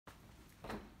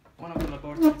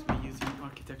laboratories we use in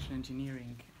architecture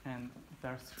engineering, and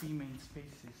there are three main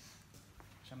spaces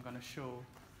which I'm going to show.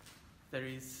 There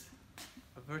is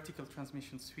a vertical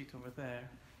transmission suite over there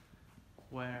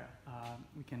where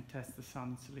we can test the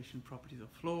sound insulation properties of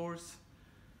floors.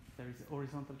 There is a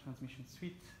horizontal transmission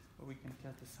suite where we can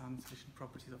test the sound insulation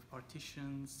properties of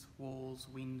partitions, walls,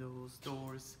 windows,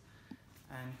 doors.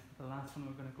 And the last one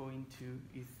we're going to go into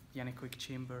is the anechoic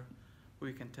chamber,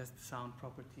 where we can test the sound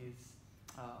properties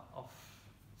of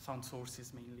sound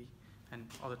sources mainly, and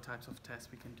other types of tests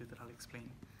we can do that I'll explain.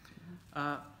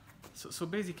 So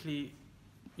basically,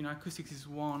 acoustics is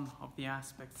one of the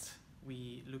aspects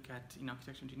we look at in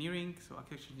architecture engineering. So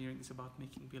architecture engineering is about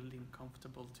making building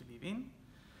comfortable to live in.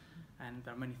 And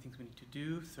there are many things we need to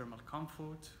do. Thermal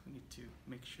comfort, we need to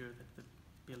make sure that the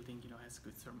building has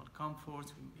good thermal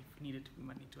comfort. If needed, we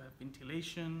might need to have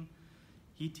ventilation,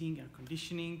 heating, air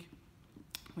conditioning.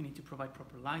 We need to provide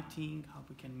proper lighting, how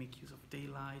we can make use of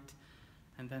daylight.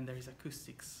 And then there is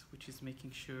acoustics, which is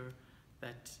making sure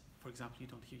that, for example, you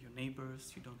don't hear your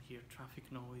neighbors, you don't hear traffic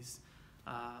noise,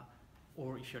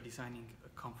 or if you're designing a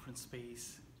conference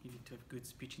space, you need to have good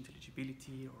speech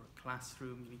intelligibility, or a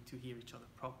classroom, you need to hear each other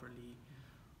properly.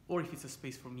 Or if it's a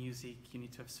space for music, you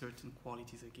need to have certain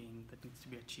qualities again that needs to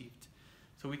be achieved.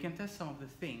 So we can test some of the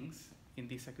things in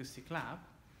this acoustic lab.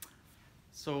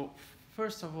 So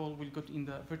first of all, we'll go in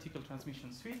the vertical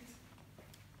transmission suite.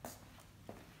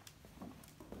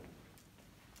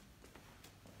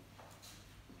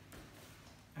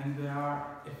 And there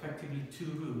are effectively two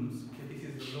rooms. Okay,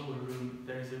 this is the lower room.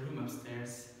 There is a room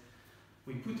upstairs.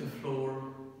 We put a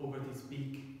floor over this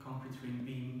big concrete ring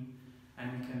beam,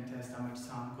 and we can test how much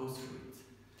sound goes through it.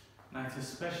 Now, it's a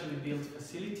specially built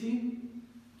facility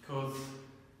because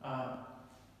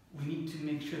we need to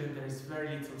make sure that there is very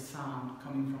little sound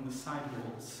coming from the side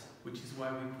walls, which is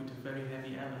why we put a very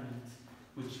heavy element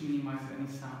which minimizes any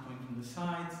sound coming from the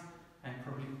sides and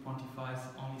probably quantifies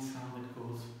only sound that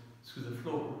goes through the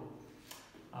floor.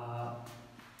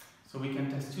 So we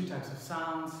can test two types of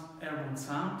sounds. Airborne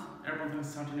sound. Airborne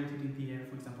sound generated in the air,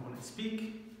 for example, when I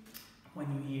speak. When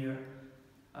you hear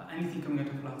anything coming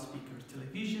out of loudspeakers,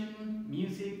 television,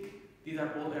 music, these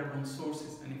are all airborne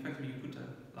sources. And in fact, when you put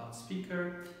a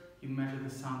loudspeaker, you measure the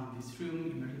sound in this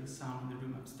room, you measure the sound in the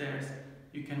room upstairs,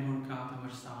 you can work out how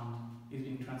much sound is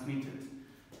being transmitted.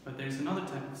 But there is another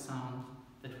type of sound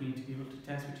that we need to be able to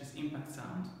test, which is impact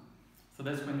sound. So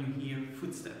that's when you hear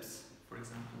footsteps, for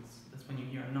example. That's when you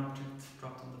hear an object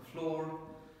dropped on the floor.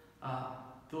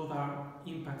 Those are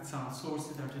impact sound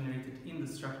sources that are generated in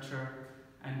the structure,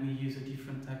 and we use a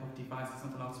different type of device. It's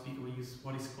not a loudspeaker, we use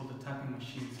what is called a tapping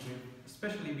machine. So we have a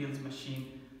specially built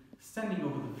machine standing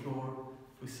over the floor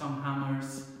with some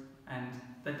hammers, and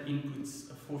that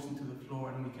inputs a force into the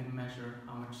floor, and we can measure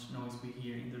how much noise we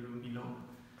hear in the room below.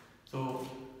 So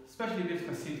specially built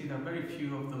facilities, there are very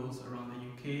few of those around the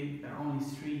UK. There are only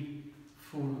 3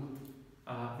 full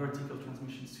vertical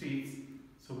transmission suites.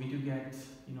 So we do get,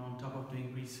 on top of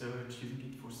doing research, using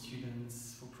it for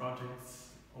students, for projects,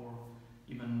 or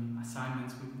even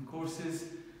assignments within courses,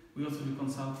 we also do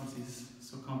consultancies.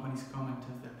 So companies come and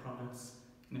test their products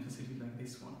in a facility like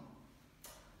this one.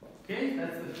 Okay,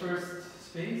 that's the first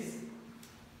space.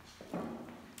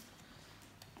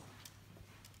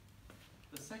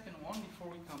 The second one, before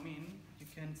we come in, you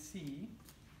can see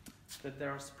that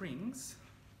there are springs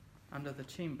under the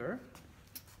chamber.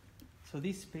 So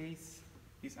this space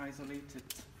is isolated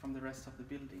from the rest of the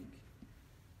building.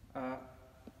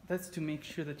 That's to make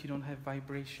sure that you don't have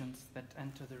vibrations that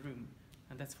enter the room,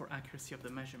 and that's for accuracy of the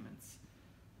measurements.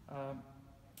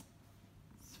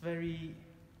 It's very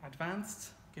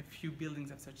advanced. A few buildings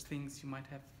have such things. You might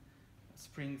have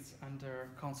springs under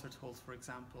concert halls, for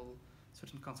example.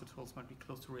 Certain concert halls might be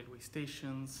close to railway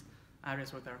stations,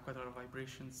 areas where there are quite a lot of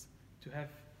vibrations. To have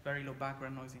very low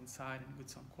background noise inside and good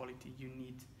sound quality, you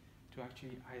need to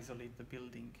actually isolate the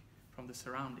building from the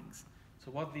surroundings. So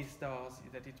what this does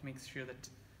is that it makes sure that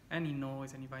any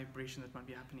noise, any vibration that might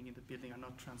be happening in the building are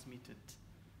not transmitted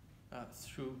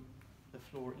through the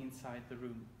floor inside the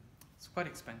room. It's quite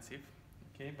expensive,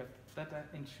 okay, but that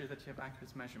ensures that you have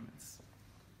accurate measurements.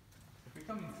 If we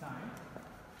come inside,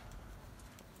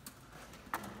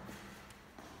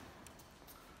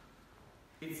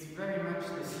 it's very much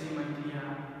the same idea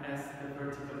as the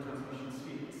vertical transmission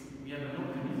suite. We have an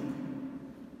opening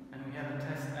and we have a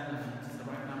test element. So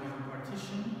right now we have a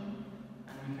partition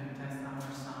and we can test how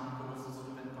much sound goes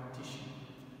through that partition.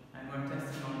 And we're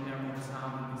testing on airborne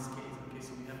sound in this case. Okay,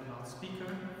 so we have a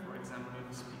loudspeaker. For example, we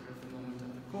have a speaker at the moment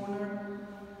at the corner.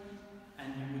 And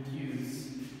you would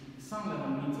use some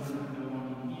level meter like the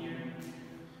one in here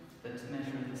that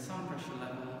measures the sound pressure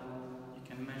level. You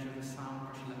can measure the sound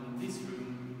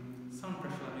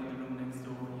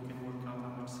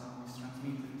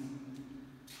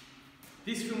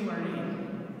This room we're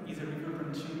in is a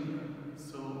reverberant chamber,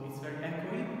 so it's very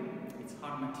echoey, it's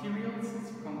hard materials,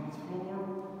 it's concrete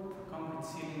floor, concrete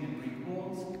ceiling and brick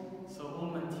walls, so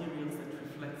all materials that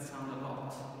reflect sound a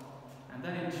lot. And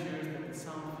that ensures that the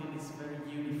sound field is very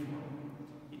uniform.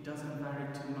 It doesn't vary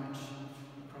too much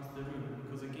across the room,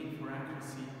 because again, for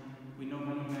accuracy, we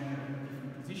normally measure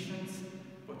different positions,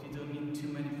 but you don't need too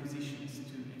many positions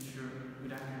to ensure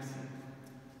good accuracy.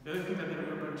 The other thing that the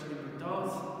reverberant chamber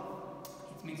does,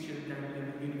 it makes sure that there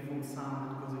will be a uniform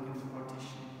sound that goes against the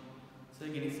partition. So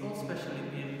again, it's all specially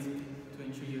built to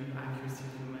ensure you have accuracy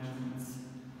of your measurements.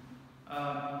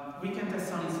 We can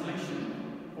test sound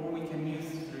insulation, or we can use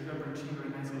the reverberant chamber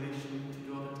in isolation to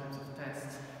do other types of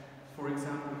tests. For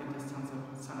example, we can test sound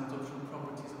absorption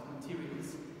properties of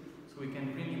materials. So we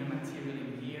can bring in a material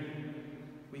in here.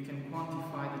 We can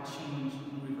quantify the change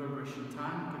in reverberation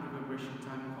time. The reverberation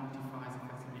time quantifies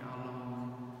effectively how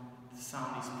long the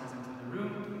sound is present in the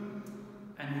room.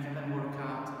 And we can then work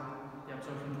out the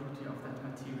absorption property of that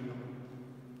material.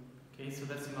 Okay, so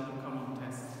that's another common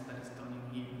test that is done in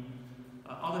here.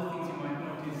 Other things you might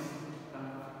notice,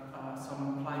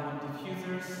 some plywood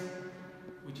diffusers,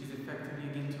 which is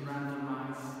effectively again to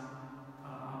randomize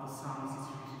how the sound is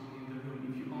distributed within the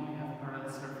room. If you only have parallel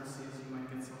surfaces, you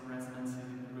might get some resonances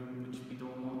in the room, which we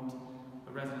don't want.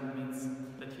 A resonance means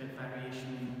that you have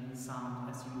variation in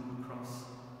sound as you move across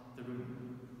the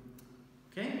room.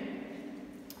 Okay?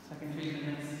 So I can show you the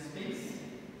next space.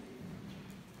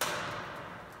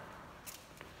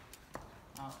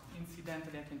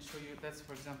 Incidentally, I can show you, that's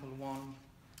for example one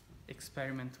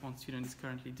experiment one student is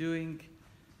currently doing.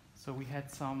 So we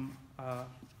had some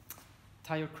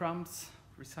tire crumbs,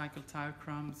 recycled tire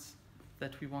crumbs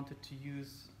that we wanted to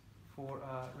use for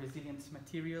resilience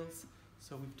materials.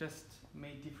 So we've just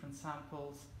made different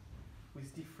samples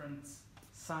with different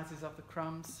sizes of the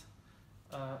crumbs,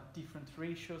 different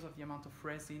ratios of the amount of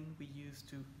resin we use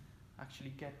to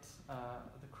actually get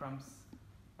the crumbs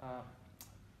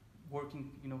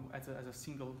working, as a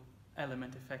single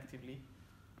element effectively.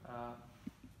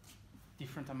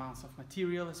 Different amounts of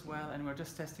material as well, and we're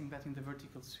just testing that in the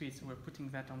vertical suite. So we're putting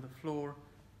that on the floor,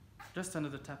 just under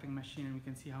the tapping machine, and we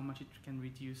can see how much it can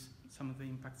reduce some of the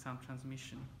impact sound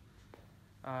transmission.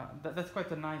 That's quite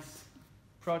a nice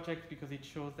project because it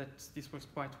shows that this works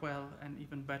quite well and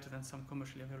even better than some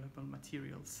commercially available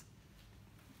materials.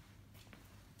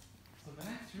 So the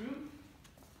next room,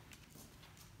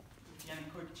 the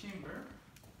anechoic chamber.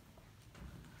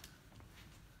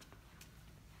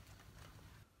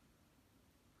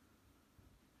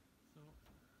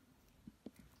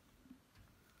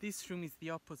 This room is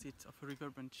the opposite of a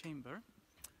reverberant chamber.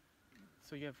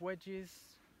 So you have wedges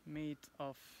made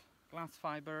of glass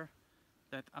fiber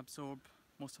that absorb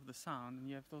most of the sound, and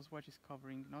you have those wedges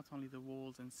covering not only the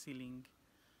walls and ceiling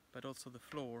but also the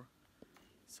floor.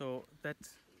 So that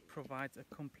provides a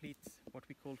complete, what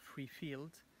we call free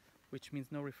field, which means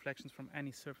no reflections from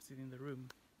any surfaces in the room.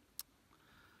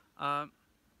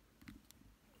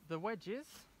 The wedges,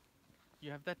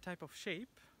 you have that type of shape.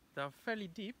 They are fairly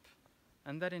deep,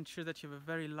 and that ensures that you have a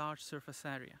very large surface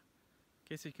area.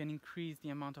 Okay, so you can increase the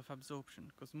amount of absorption,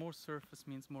 because more surface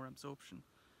means more absorption.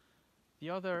 The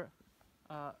other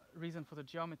reason for the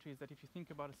geometry is that if you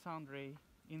think about a sound ray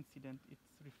incident, it's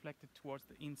reflected towards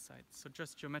the inside. So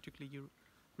just geometrically, you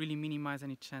really minimize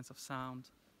any chance of sound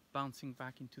bouncing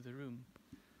back into the room.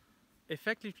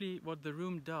 Effectively, what the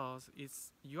room does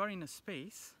is you are in a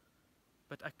space,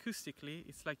 but acoustically,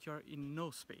 it's like you're in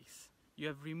no space. You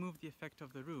have removed the effect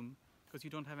of the room because you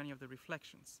don't have any of the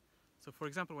reflections. So for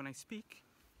example, when I speak,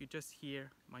 you just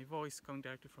hear my voice coming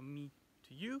directly from me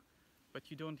to you, but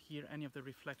you don't hear any of the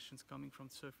reflections coming from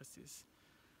surfaces.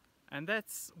 And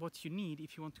that's what you need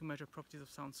if you want to measure properties of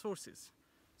sound sources.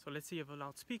 So let's say you have a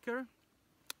loudspeaker,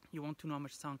 you want to know how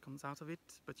much sound comes out of it,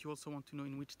 but you also want to know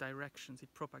in which directions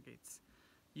it propagates.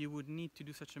 You would need to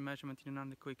do such a measurement in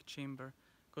an anechoic chamber,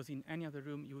 because in any other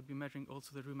room you would be measuring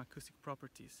also the room acoustic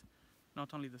properties.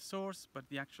 Not only the source, but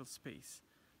the actual space.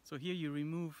 So here you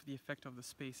remove the effect of the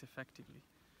space effectively.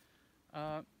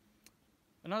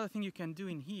 Another thing you can do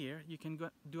in here, you can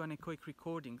do anechoic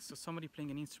recordings. So somebody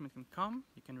playing an instrument can come,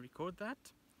 you can record that,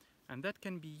 and that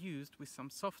can be used with some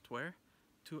software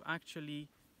to actually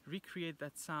recreate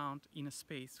that sound in a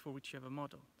space for which you have a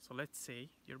model. So let's say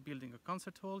you're building a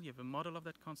concert hall, you have a model of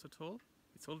that concert hall,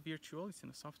 it's all virtual, it's in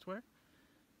a software.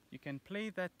 You can play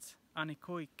that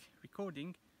anechoic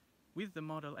recording with the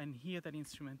model and hear that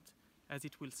instrument as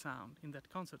it will sound in that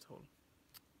concert hall.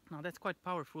 Now that's quite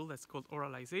powerful, that's called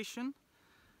oralization.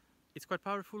 It's quite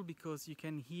powerful because you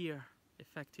can hear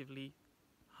effectively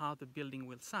how the building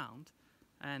will sound,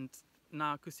 and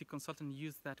now acoustic consultants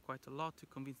use that quite a lot to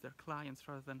convince their clients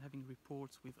rather than having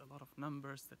reports with a lot of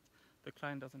numbers that the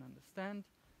client doesn't understand.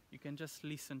 You can just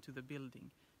listen to the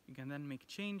building. You can then make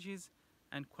changes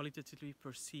and qualitatively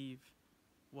perceive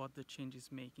what the changes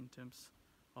make in terms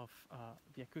of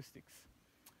the acoustics.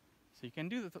 So you can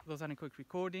do those anechoic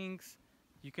recordings.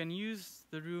 You can use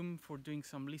the room for doing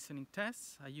some listening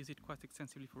tests. I use it quite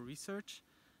extensively for research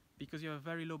because you have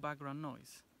very low background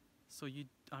noise. So you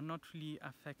are not really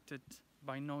affected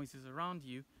by noises around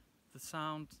you. The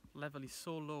sound level is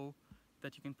so low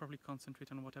that you can probably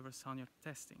concentrate on whatever sound you're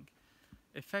testing.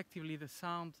 Effectively, the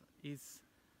sound is,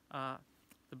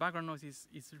 the background noise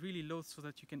is really low so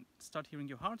that you can start hearing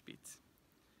your heartbeat.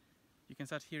 You can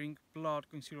start hearing blood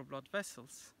going through your blood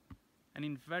vessels. And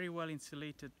in very well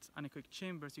insulated anechoic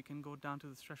chambers, you can go down to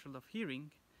the threshold of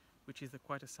hearing, which is the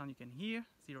quietest sound you can hear,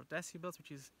 0 decibels,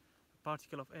 which is a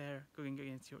particle of air going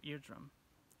against your eardrum.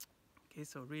 Okay,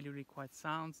 so really, really quiet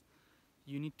sounds.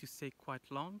 You need to stay quite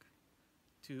long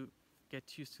to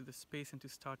get used to the space and to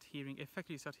start hearing,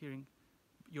 effectively start hearing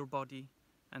your body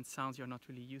and sounds you're not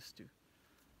really used to.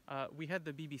 We had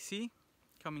the BBC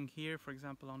coming here, for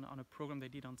example, on a program they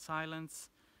did on silence,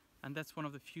 and that's one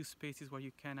of the few spaces where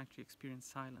you can actually experience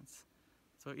silence.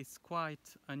 So it's quite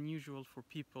unusual for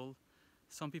people.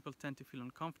 Some people tend to feel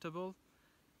uncomfortable.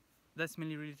 That's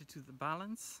mainly related to the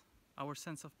balance. Our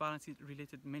sense of balance is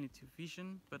related mainly to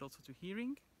vision, but also to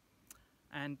hearing.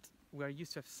 And we are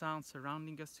used to have sound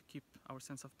surrounding us to keep our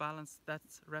sense of balance. That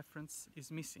reference is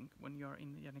missing when you are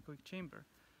in the anechoic chamber.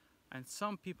 And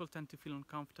some people tend to feel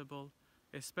uncomfortable,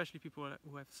 especially people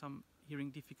who have some hearing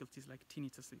difficulties like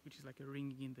tinnitus, which is like a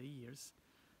ringing in the ears.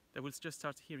 They will just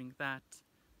start hearing that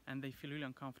and they feel really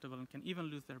uncomfortable and can even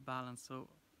lose their balance. So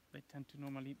they tend to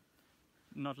normally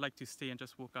not like to stay and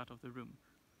just walk out of the room.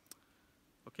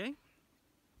 Okay?